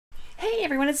Hey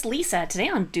everyone, it's Lisa. Today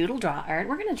on DoodleDrawArt,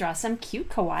 we're going to draw some cute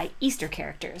kawaii Easter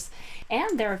characters.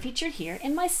 And they're featured here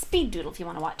in my speed doodle. If you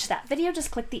want to watch that video,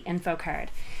 just click the info card.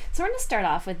 So we're going to start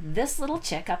off with this little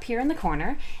chick up here in the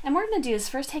corner. And what we're going to do is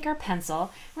first take our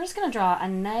pencil. We're just going to draw a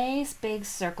nice big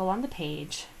circle on the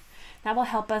page. That will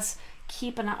help us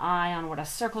keep an eye on what a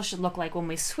circle should look like when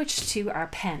we switch to our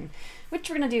pen, which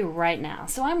we're going to do right now.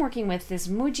 So I'm working with this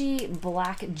Muji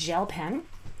black gel pen.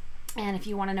 And if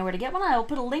you want to know where to get one, I'll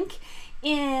put a link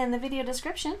in the video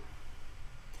description.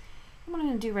 And what I'm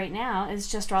going to do right now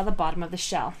is just draw the bottom of the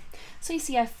shell. So you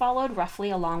see I followed roughly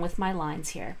along with my lines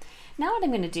here. Now what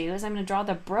I'm going to do is I'm going to draw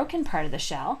the broken part of the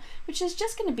shell, which is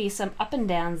just going to be some up and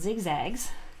down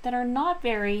zigzags that are not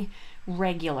very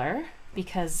regular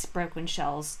because broken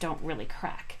shells don't really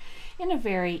crack, in a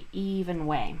very even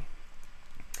way.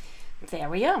 There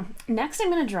we go. Next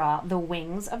I'm going to draw the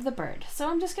wings of the bird. So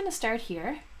I'm just going to start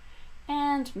here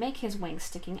and make his wings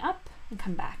sticking up and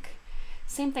come back.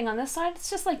 Same thing on this side.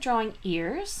 It's just like drawing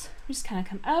ears. We just kind of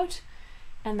come out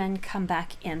and then come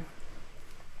back in.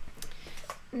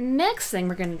 Next thing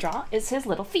we're going to draw is his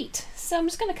little feet. So I'm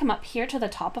just going to come up here to the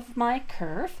top of my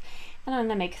curve and I'm going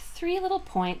to make 3 little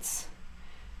points.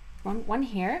 One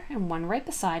here and one right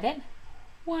beside it.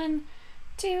 1,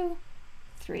 2,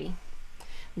 3.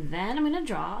 Then I'm going to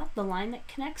draw the line that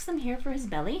connects them here for his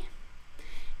belly.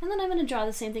 And then I'm going to draw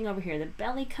the same thing over here, the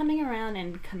belly coming around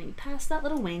and coming past that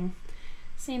little wing.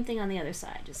 Same thing on the other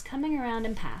side, just coming around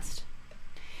and past.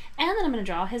 And then I'm going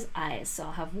to draw his eyes. So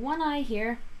I'll have one eye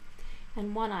here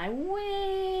and one eye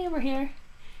way over here.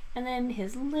 And then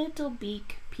his little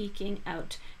beak peeking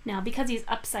out. Now because he's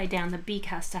upside down, the beak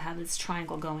has to have this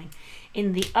triangle going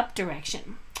in the up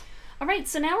direction. All right,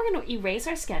 so now we're going to erase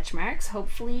our sketch marks.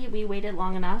 Hopefully we waited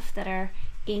long enough that our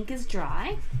ink is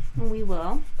dry. And we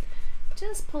will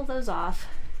just pull those off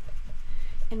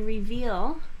and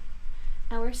reveal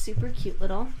our super cute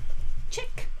little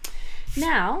chick.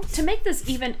 Now, to make this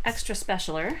even extra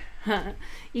specialer,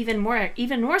 even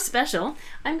more special,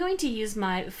 I'm going to use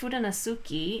my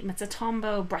Fudanasuki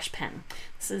Metsutombo brush pen.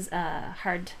 This is a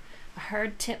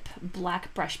hard tip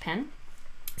black brush pen.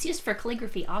 It's used for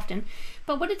calligraphy often,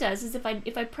 but what it does is if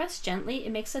I press gently,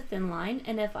 it makes a thin line,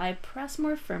 and if I press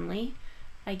more firmly,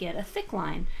 I get a thick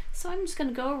line. So I'm just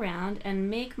going to go around and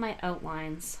make my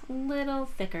outlines a little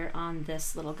thicker on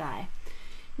this little guy.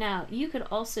 Now you could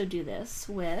also do this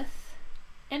with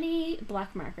any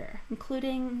black marker,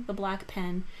 including the black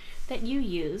pen that you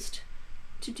used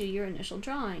to do your initial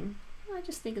drawing. I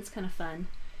just think it's kind of fun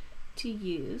to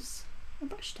use a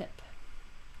brush tip.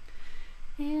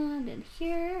 And in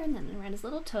here, and then around his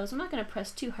little toes. I'm not going to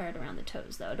press too hard around the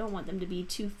toes though. I don't want them to be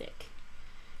too thick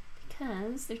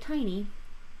because they're tiny.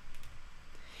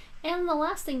 And the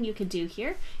last thing you could do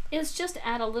here is just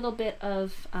add a little bit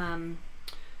of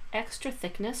extra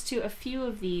thickness to a few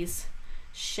of these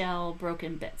shell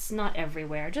broken bits. Not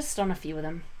everywhere, just on a few of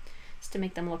them, just to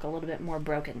make them look a little bit more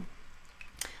broken.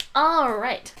 All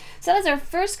right, so that's our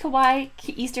first kawaii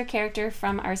Easter character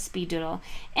from our speed doodle.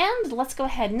 And let's go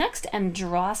ahead next and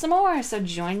draw some more. So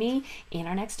join me in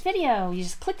our next video. You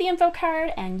just click the info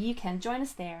card and you can join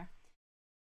us there.